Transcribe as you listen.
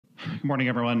Good morning,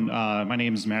 everyone. My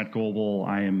name is Matt Goebel.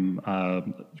 I am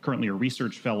currently a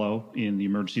research fellow in the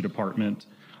emergency department.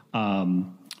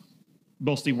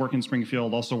 Mostly work in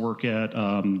Springfield, also work at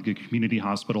the community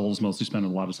hospitals, mostly spend a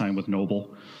lot of time with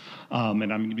Noble. And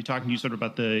I'm going to be talking to you sort of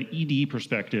about the ED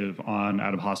perspective on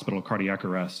out-of-hospital cardiac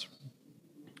arrest.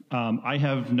 I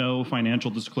have no financial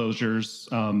disclosures.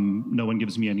 No one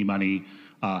gives me any money.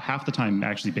 Half the time,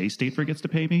 actually, Bay State forgets to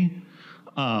pay me.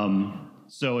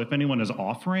 So if anyone is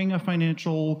offering a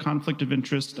financial conflict of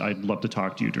interest, I'd love to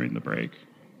talk to you during the break.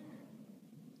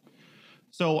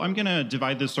 So I'm going to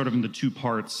divide this sort of into two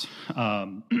parts,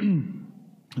 the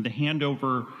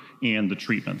handover and the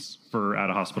treatments for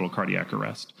out-of-hospital cardiac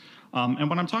arrest. And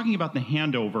when I'm talking about the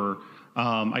handover,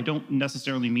 I don't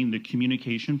necessarily mean the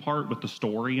communication part with the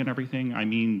story and everything. I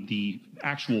mean the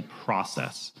actual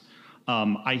process.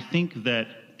 I think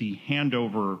that the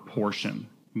handover portion,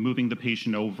 moving the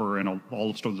patient over and all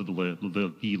of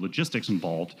the logistics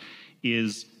involved,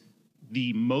 is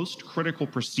the most critical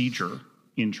procedure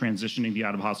in transitioning the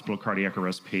out-of-hospital cardiac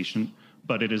arrest patient,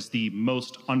 but it is the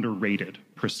most underrated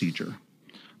procedure.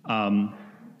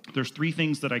 There's three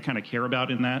things that I kind of care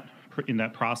about in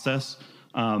that process: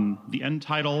 the end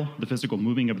tidal, the physical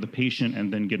moving of the patient,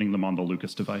 and then getting them on the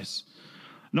Lucas device.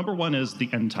 Number one is the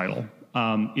end tidal.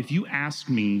 If you ask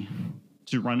me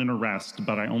to run an arrest,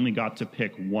 but I only got to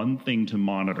pick one thing to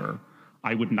monitor,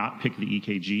 I would not pick the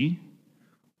EKG.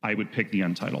 I would pick the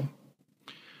end tidal.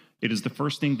 It is the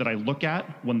first thing that I look at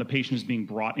when the patient is being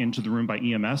brought into the room by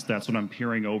EMS. That's what I'm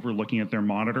peering over, looking at their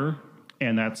monitor.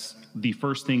 And that's the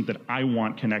first thing that I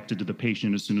want connected to the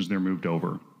patient as soon as they're moved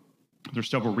over. There's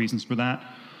several reasons for that.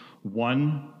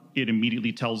 One, it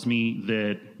immediately tells me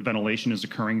that ventilation is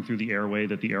occurring through the airway,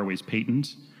 that the airway is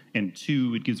patent. And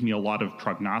two, it gives me a lot of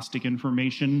prognostic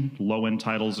information. Low end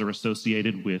tidals are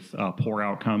associated with poor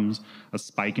outcomes. A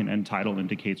spike in end tidal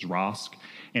indicates ROSC.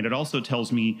 And it also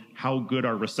tells me how good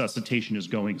our resuscitation is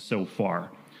going so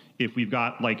far. If we've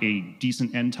got like a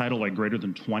decent end tidal, like greater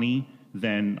than 20,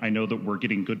 then I know that we're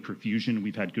getting good perfusion.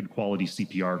 We've had good quality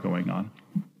CPR going on.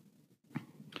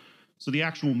 So the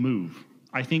actual move,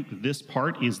 I think this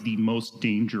part is the most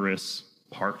dangerous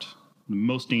part. The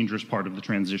most dangerous part of the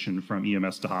transition from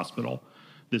EMS to hospital.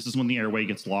 This is when the airway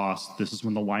gets lost. This is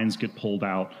when the lines get pulled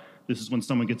out. This is when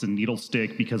someone gets a needle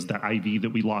stick because the IV that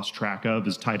we lost track of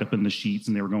is tied up in the sheets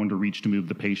and they were going to reach to move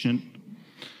the patient.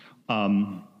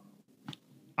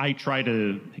 I try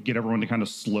to get everyone to kind of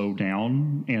slow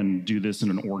down and do this in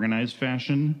an organized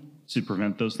fashion to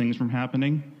prevent those things from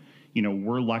happening. You know,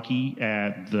 we're lucky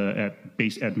at Bay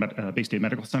State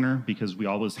Medical Center because we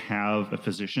always have a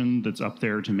physician that's up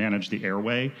there to manage the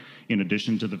airway, in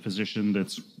addition to the physician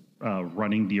that's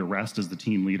running the arrest as the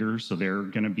team leader. So they're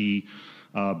going to be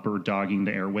bird dogging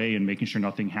the airway and making sure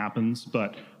nothing happens.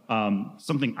 But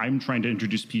something I'm trying to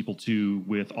introduce people to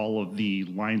with all of the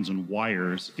lines and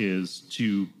wires is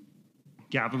to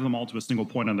gather them all to a single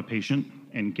point on the patient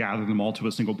and gather them all to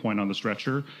a single point on the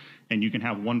stretcher. And you can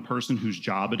have one person whose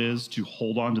job it is to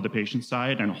hold on to the patient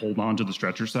side and hold on to the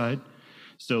stretcher side,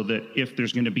 so that if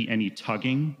there's going to be any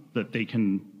tugging, that they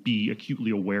can be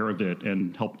acutely aware of it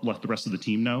and help let the rest of the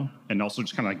team know, and also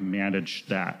just kind of like manage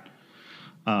that.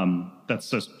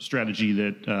 That's a strategy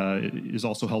that is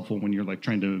also helpful when you're like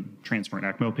trying to transfer an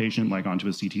ECMO patient like onto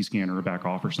a CT scanner or back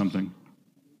off or something.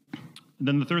 And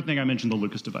then the third thing I mentioned, the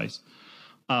Lucas device.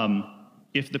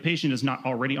 If the patient is not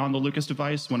already on the Lucas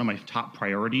device, one of my top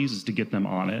priorities is to get them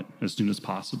on it as soon as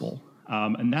possible.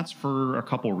 And that's for a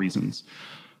couple reasons.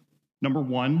 Number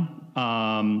one,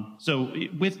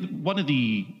 with one of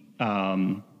the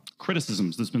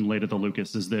criticisms that's been laid at the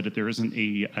Lucas is that there isn't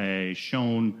a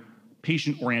shown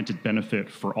patient-oriented benefit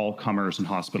for all comers in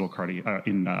hospital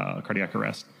cardiac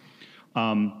arrest.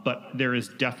 But there is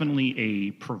definitely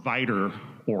a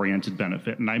provider-oriented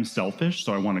benefit, and I'm selfish,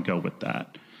 so I want to go with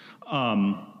that.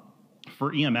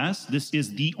 For EMS, this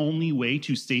is the only way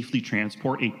to safely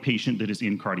transport a patient that is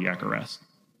in cardiac arrest.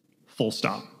 Full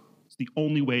stop. It's the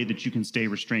only way that you can stay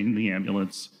restrained in the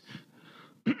ambulance.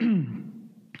 And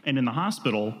in the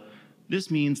hospital,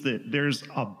 this means that there's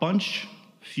a bunch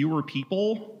fewer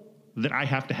people that I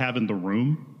have to have in the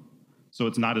room. So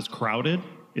it's not as crowded,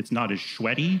 it's not as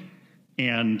sweaty,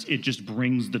 and it just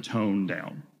brings the tone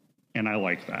down. And I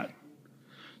like that.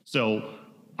 So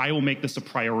I will make this a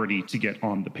priority to get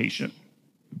on the patient.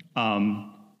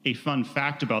 A fun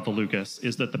fact about the Lucas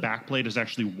is that the backplate is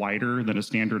actually wider than a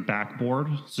standard backboard.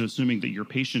 So assuming that your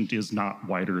patient is not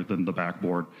wider than the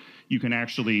backboard, you can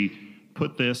actually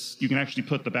put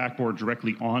the backboard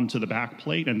directly onto the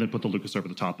backplate and then put the Lucas over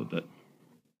the top of it.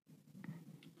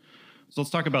 So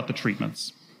let's talk about the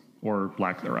treatments, or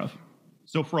lack thereof.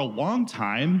 So for a long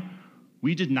time,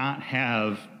 we did not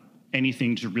have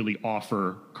anything to really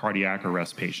offer cardiac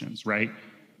arrest patients, right?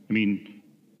 I mean,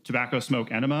 tobacco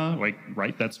smoke enema, like,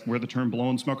 right? That's where the term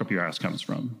blowing smoke up your ass comes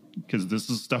from, because this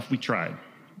is stuff we tried.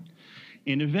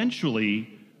 And eventually,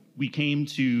 we came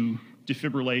to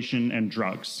defibrillation and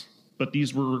drugs, but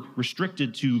these were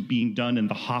restricted to being done in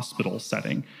the hospital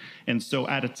setting. And so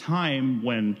at a time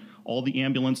when all the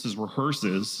ambulances were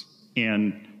hearses,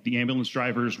 and the ambulance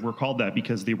drivers were called that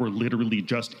because they were literally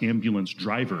just ambulance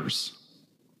drivers.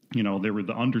 You know, they were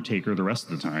the undertaker the rest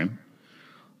of the time.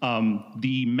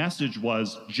 The message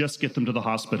was just get them to the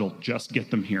hospital, just get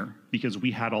them here, because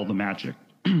we had all the magic.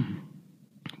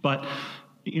 But,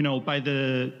 you know, by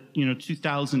the,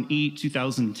 2008,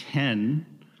 2010,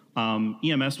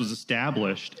 EMS was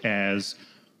established as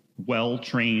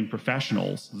well-trained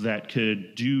professionals that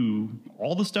could do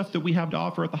all the stuff that we have to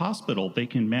offer at the hospital. They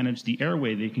can manage the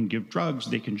airway, they can give drugs,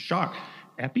 they can shock.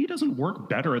 Epi doesn't work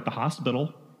better at the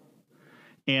hospital.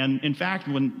 And in fact,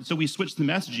 so we switched the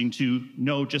messaging to,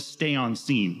 no, just stay on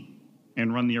scene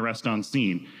and run the arrest on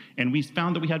scene. And we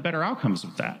found that we had better outcomes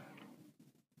with that.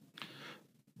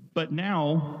 But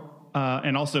now,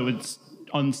 and also it's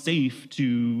unsafe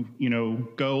to,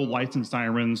 go lights and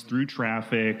sirens through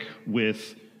traffic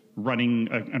with running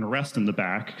an arrest in the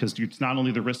back, because it's not only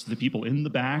the risk to the people in the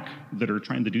back that are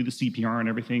trying to do the CPR and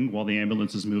everything while the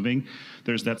ambulance is moving,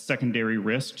 there's that secondary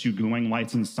risk to going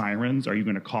lights and sirens. Are you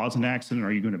going to cause an accident?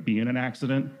 Are you going to be in an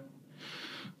accident?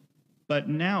 But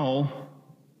now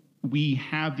we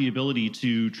have the ability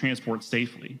to transport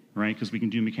safely, right? Because we can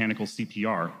do mechanical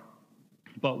CPR.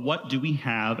 But what do we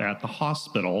have at the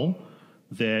hospital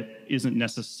that isn't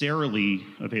necessarily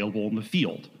available in the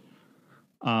field?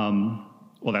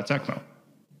 Well, that's ECMO.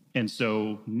 And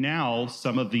so now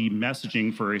some of the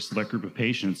messaging for a select group of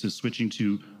patients is switching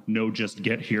to no, just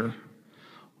get here.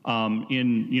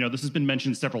 This has been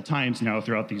mentioned several times now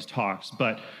throughout these talks,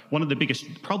 but one of the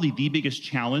biggest, probably the biggest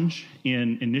challenge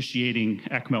in initiating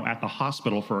ECMO at the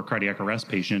hospital for a cardiac arrest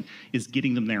patient is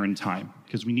getting them there in time,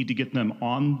 because we need to get them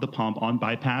on the pump, on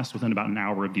bypass, within about an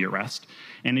hour of the arrest.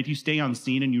 And if you stay on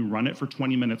scene and you run it for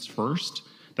 20 minutes first,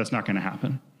 that's not going to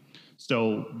happen.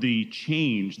 So the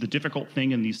difficult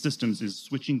thing in these systems is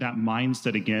switching that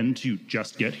mindset again to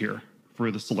just get here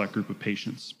for the select group of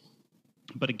patients.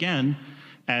 But again,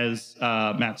 as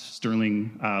Matt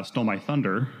Sterling stole my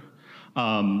thunder,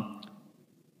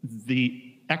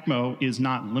 the ECMO is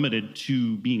not limited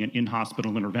to being an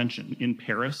in-hospital intervention. In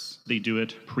Paris, they do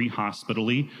it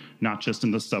pre-hospitally, not just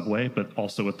in the subway, but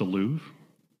also at the Louvre.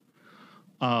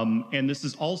 And this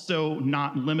is also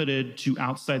not limited to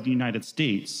outside the United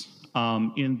States.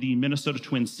 In the Minnesota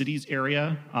Twin Cities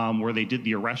area, where they did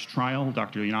the arrest trial,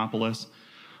 Dr. Yiannopoulos,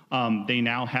 they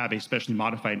now have a specially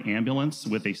modified ambulance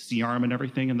with a C-arm and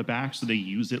everything in the back, so they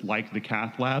use it like the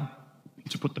cath lab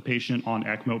to put the patient on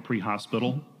ECMO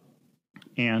pre-hospital.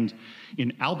 And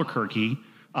in Albuquerque,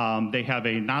 they have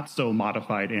a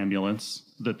not-so-modified ambulance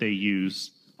that they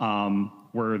use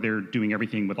where they're doing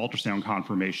everything with ultrasound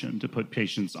confirmation to put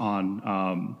patients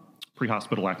on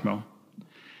pre-hospital ECMO.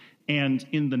 And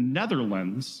in the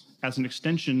Netherlands, as an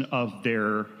extension of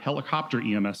their helicopter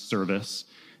EMS service,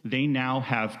 they now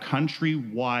have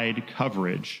countrywide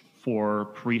coverage for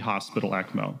pre-hospital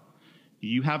ECMO.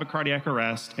 You have a cardiac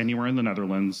arrest anywhere in the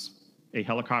Netherlands, a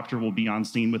helicopter will be on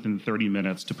scene within 30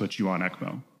 minutes to put you on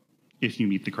ECMO if you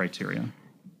meet the criteria.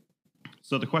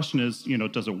 So the question is,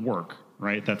 does it work,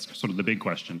 right? That's sort of the big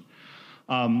question.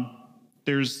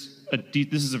 This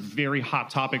is a very hot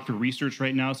topic for research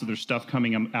right now, so there's stuff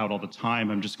coming out all the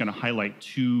time. I'm just going to highlight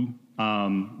two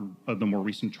of the more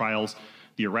recent trials.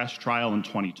 The arrest trial in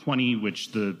 2020,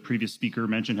 which the previous speaker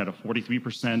mentioned, had a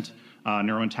 43%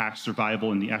 neurointact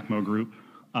survival in the ECMO group.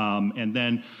 And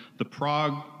then the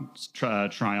Prague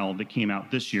trial that came out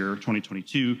this year,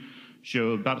 2022,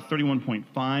 showed about a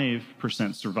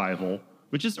 31.5% survival,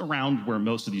 which is around where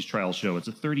most of these trials show. It's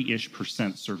a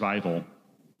 30-ish% survival.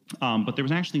 But there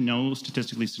was actually no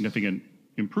statistically significant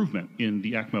improvement in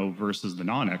the ECMO versus the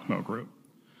non-ECMO group.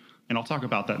 And I'll talk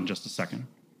about that in just a second.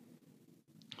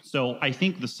 So I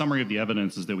think the summary of the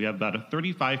evidence is that we have about a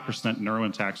 35%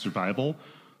 neurointact survival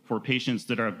for patients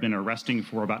that have been arresting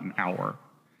for about an hour.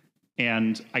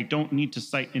 And I don't need to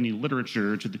cite any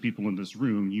literature to the people in this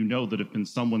room. You know that if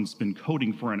someone's been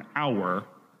coding for an hour,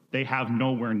 they have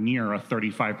nowhere near a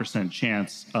 35%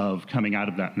 chance of coming out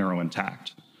of that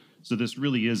neurointact. So this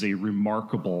really is a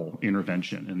remarkable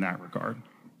intervention in that regard.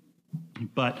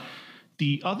 But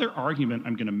the other argument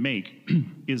I'm going to make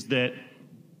is that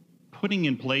putting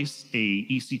in place a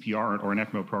eCPR or an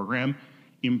ECMO program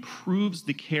improves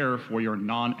the care for your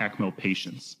non-ECMO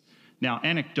patients. Now,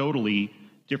 anecdotally,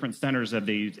 different centers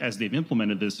as they've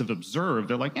implemented this have observed,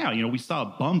 they're like, yeah, we saw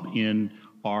a bump in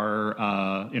our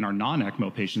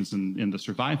non-ECMO patients in the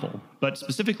survival, but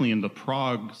specifically in the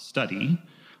PROG study,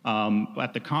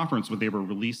 at the conference when they were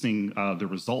releasing the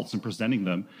results and presenting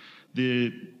them,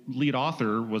 the lead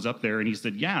author was up there and he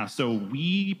said, yeah, so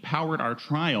we powered our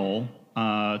trial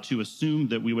to assume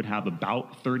that we would have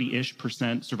about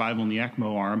 30-ish% survival in the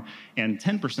ECMO arm and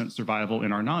 10% survival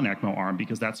in our non-ECMO arm,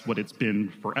 because that's what it's been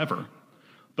forever.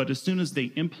 But as soon as they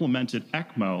implemented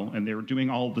ECMO and they were doing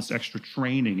all this extra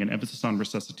training and emphasis on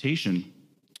resuscitation,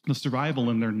 the survival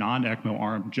in their non-ECMO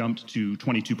arm jumped to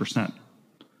 22%.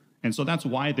 And so that's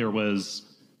why there was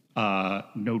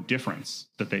no difference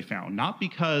that they found. Not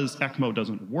because ECMO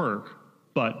doesn't work,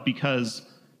 but because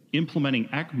implementing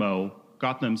ECMO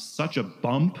got them such a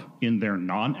bump in their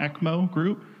non-ECMO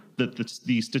group that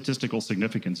the statistical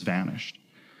significance vanished.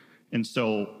 And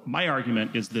so my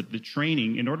argument is that the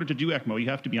training, in order to do ECMO, you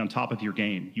have to be on top of your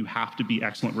game. You have to be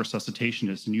excellent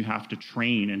resuscitationists, and you have to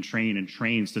train and train and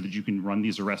train so that you can run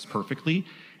these arrests perfectly.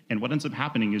 And what ends up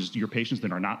happening is your patients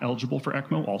that are not eligible for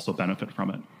ECMO also benefit from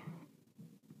it.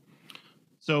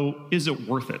 So is it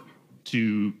worth it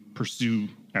to pursue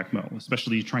ECMO,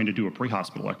 especially trying to do a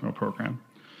pre-hospital ECMO program?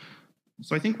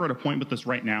 So I think we're at a point with this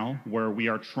right now where we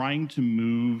are trying to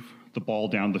move the ball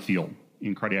down the field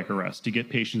in cardiac arrest to get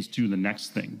patients to the next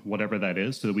thing, whatever that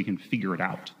is, so that we can figure it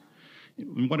out.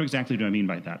 And what exactly do I mean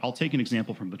by that? I'll take an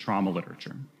example from the trauma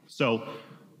literature. So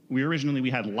we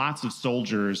had lots of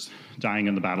soldiers dying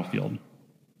in the battlefield.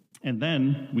 And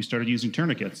then we started using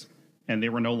tourniquets, and they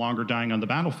were no longer dying on the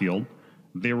battlefield.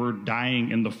 They were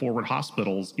dying in the forward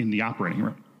hospitals in the operating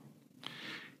room.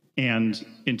 And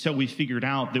until we figured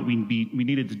out that we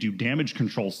needed to do damage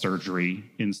control surgery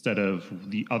instead of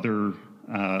the other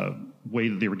way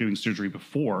that they were doing surgery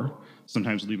before,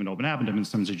 sometimes leave an open abdomen,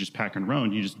 sometimes they just pack and row,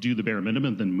 you just do the bare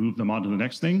minimum, then move them on to the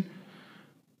next thing.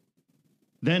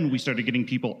 Then we started getting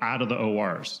people out of the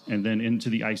ORs and then into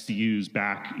the ICUs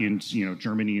back into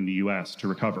Germany and the US to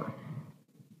recover.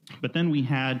 But then we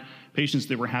had patients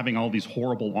that were having all these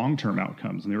horrible long-term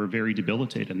outcomes, and they were very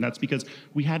debilitated. And that's because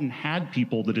we hadn't had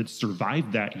people that had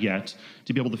survived that yet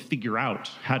to be able to figure out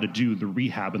how to do the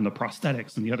rehab and the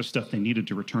prosthetics and the other stuff they needed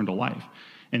to return to life.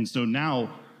 And so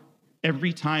now,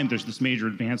 every time there's this major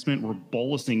advancement, we're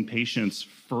bolusing patients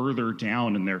further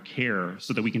down in their care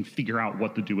so that we can figure out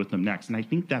what to do with them next. And I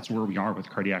think that's where we are with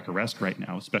cardiac arrest right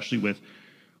now, especially with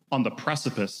on the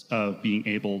precipice of being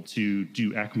able to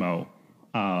do ECMO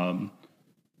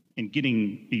and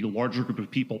getting a larger group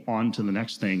of people on to the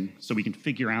next thing so we can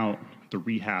figure out the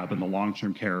rehab and the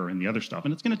long-term care and the other stuff.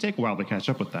 And it's going to take a while to catch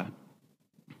up with that.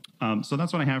 So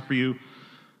that's what I have for you.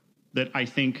 That I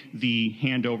think the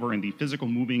handover and the physical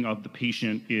moving of the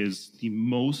patient is the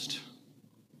most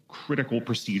critical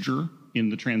procedure in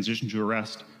the transition to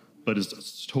arrest, but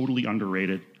is totally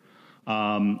underrated,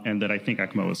 and that I think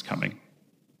ECMO is coming.